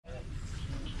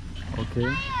okay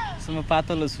so म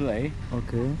पातलो छु है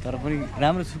ओके तर पनि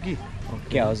राम्रो छु कि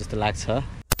क्या हो जस्तो लाग्छ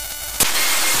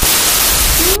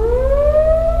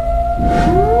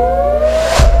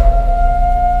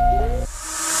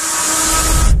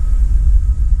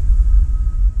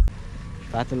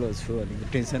पातलो छु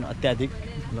अलिकति टेन्सन अत्याधिक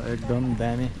ल एकदम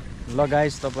दामी ल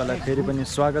गाइस तपाईलाई फेरि पनि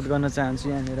स्वागत गर्न चाहन्छु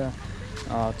यहाँनिर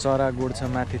चरा गुड छ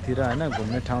माथितिर हैन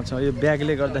घुम्ने ठाउँ छ यो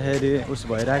ब्यागले गर्दाखेरि उस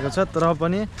भइरहेको छ तर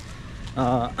पनि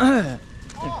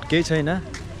केही छैन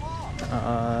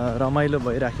रमाइलो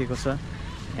भइराखेको छ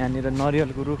यहाँनिर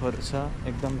नरिवलको रुखहरू छ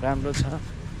एकदम राम्रो छ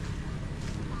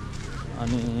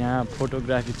अनि यहाँ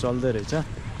फोटोग्राफी चल्दै रहेछ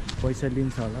पैसा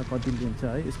लिन्छ होला कति लिन्छ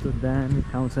है यस्तो दामी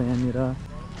ठाउँ छ यहाँनिर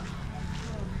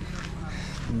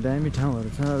दामी ठाउँहरू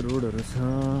छ रोडहरू छ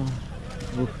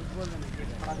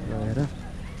हेर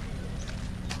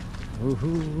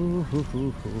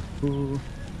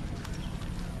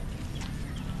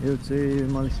यो चाहिँ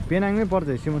मलेसिया पेनाङमै पर्छ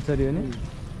सिमसरी हो नि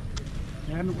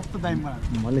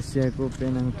मलेसियाको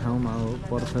पेनाङ ठाउँमा हो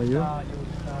पर्छ यो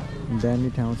दामी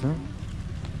ठाउँ छ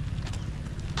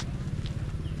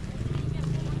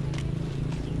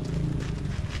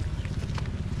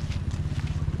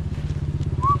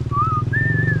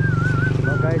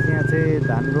गाइस यहाँ चाहिँ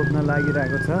धान रोप्न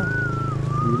लागिरहेको छ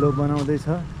हिलो बनाउँदैछ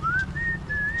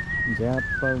झ्याप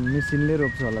मेसिनले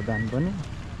रोप्छ होला धान पनि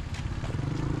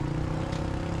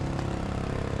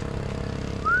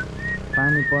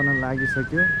पानी पर्न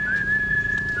लागिसक्यो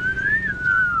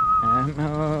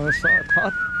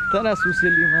खतरा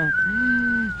सुसेलीमा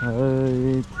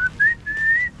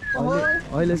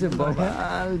अहिले चाहिँ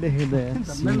बवाल देखिँदै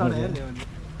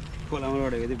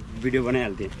भिडियो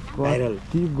बनाइहाल्थे भाइरल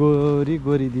ती गोरी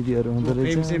गोरी दिदीहरू हुँदो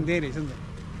रहेछ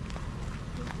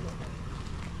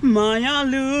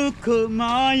मायालुको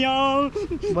माया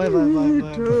बाइ बाइ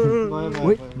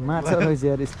बाइ माछा रहेछ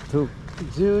यार यस्तो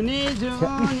जुनी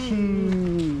जुनी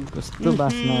कस्तो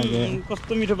बास्ना आयो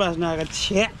कस्तो मिठो बास्ना आएको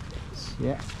छ्या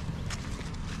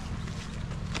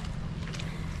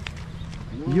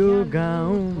यो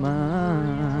गाउँमा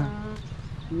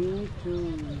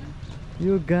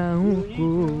यो गाउँको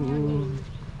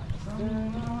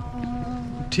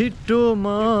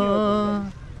ठिटोमा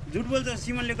झुट बोल्छ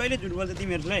सिमनले कहिले झुट बोल्छ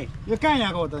तिमीहरूलाई यो कहाँ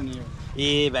यहाँको हो त नि यो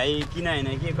ए भाइ किन हैन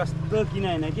के कस्तो किन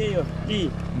हैन के यो कि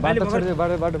बाटो छोड्दै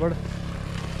बाटो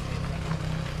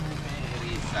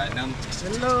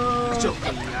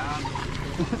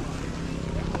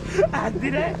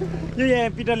आदिरे यो यहाँ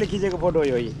पिटरले खिचेको फोटो हो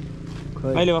यो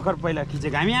अहिले भर्खर पहिला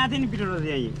खिचेको हामी आएको थियो नि पिटर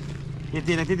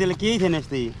यहाँ त्यतिबेला केही थिएन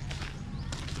यस्तै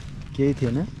केही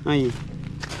थिएन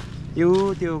यो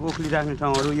त्यो ओखली राख्ने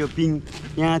ठाउँहरू यो पिङ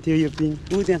यहाँ थियो यो पिङ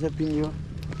ऊ त्यहाँ छ पिङ यो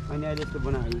अनि अहिले यस्तो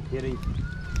बनायो धेरै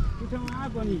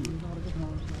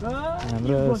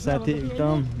हाम्रो साथी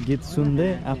एकदम गीत सुन्दै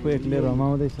आफू एक्लै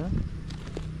रमाउँदैछ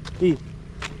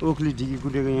ओखली ढिकी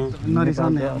कुटेको यहाँ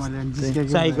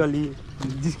साइकली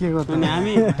जिस्केको अनि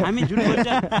हामी झुट बोल्छ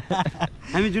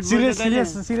हामी झुट बोल्छ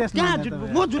सिरियस कहाँ झुट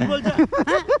म झुट बोल्छ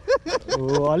ओ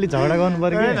अलि झगडा गर्नु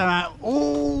पर्यो ओ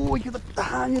यो त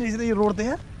दामी रहेछ यो रोड त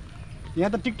यहाँ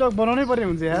त टिकटक बनाउनै पर्ने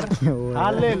हुन्छ यार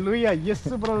हालेलुया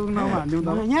यस्तो प्रोग्राममा हाल्दिउँ त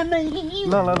यहाँ नै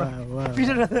ल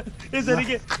पिटर यसरी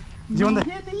के जीवन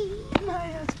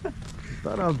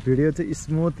तर भिडियो चाहिँ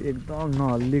स्मुथ एकदम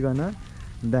नहल्लिकन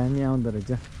दामी आउँदो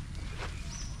रहेछ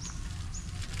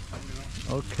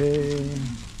ओके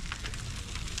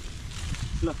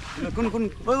ल कुन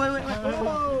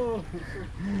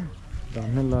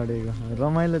धन्न लडेको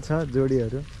रमाइलो छ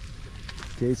जोडीहरू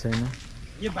केही छैन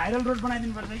यो भाइरल रोड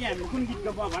बनाइदिनु पर्छ कि हामीले कुन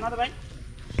गीतको भन त भाइ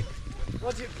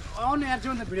पछि आउने यार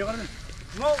जीवन भिडियो गर्नु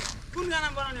म कुन गाना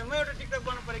बनाउने म एउटा टिकटक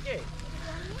बनाउनु पर्यो के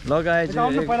लगाए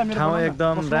ठाउँ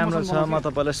एकदम राम्रो छ म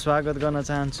तपाईँलाई स्वागत गर्न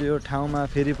चाहन्छु यो ठाउँमा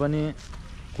फेरि पनि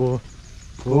को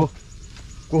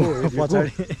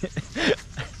पछाडि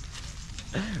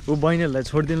ऊ बहिनीहरूलाई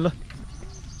छोडिदिनु ल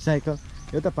साइकल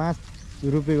यो त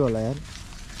 5 रुपियाँको होला यार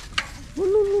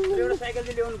एउटा साइकल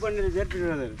चाहिँ ल्याउनु पर्ने रहेछ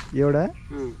एउटा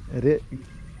रे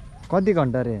कति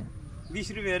घन्टा रे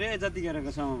 20 रुपियाँ रे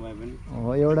जतिखेरको समय भए पनि हो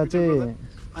एउटा चाहिँ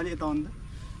अलि यता आउनु त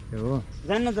हो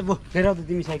जान्न त बो लिएर आउ त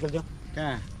तिमी साइकल जाऊ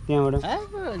कहाँ त्यहाँबाट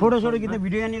फोटो खिच्ने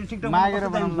भिडियो यहाँनिर टिकटक मागेर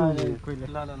बनाउनु कहिले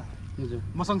ल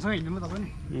म सँगसँगै हिँड्नु म तपाईँ नि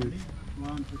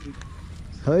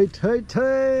 1 2 3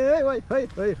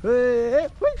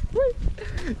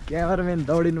 क्यामेराम्यान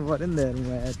दौडिनु पर्यो नि त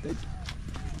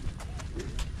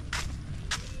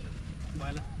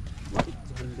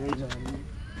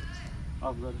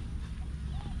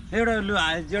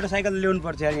एउटा साइकल ल्याउनु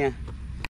पर्छ यार यहाँ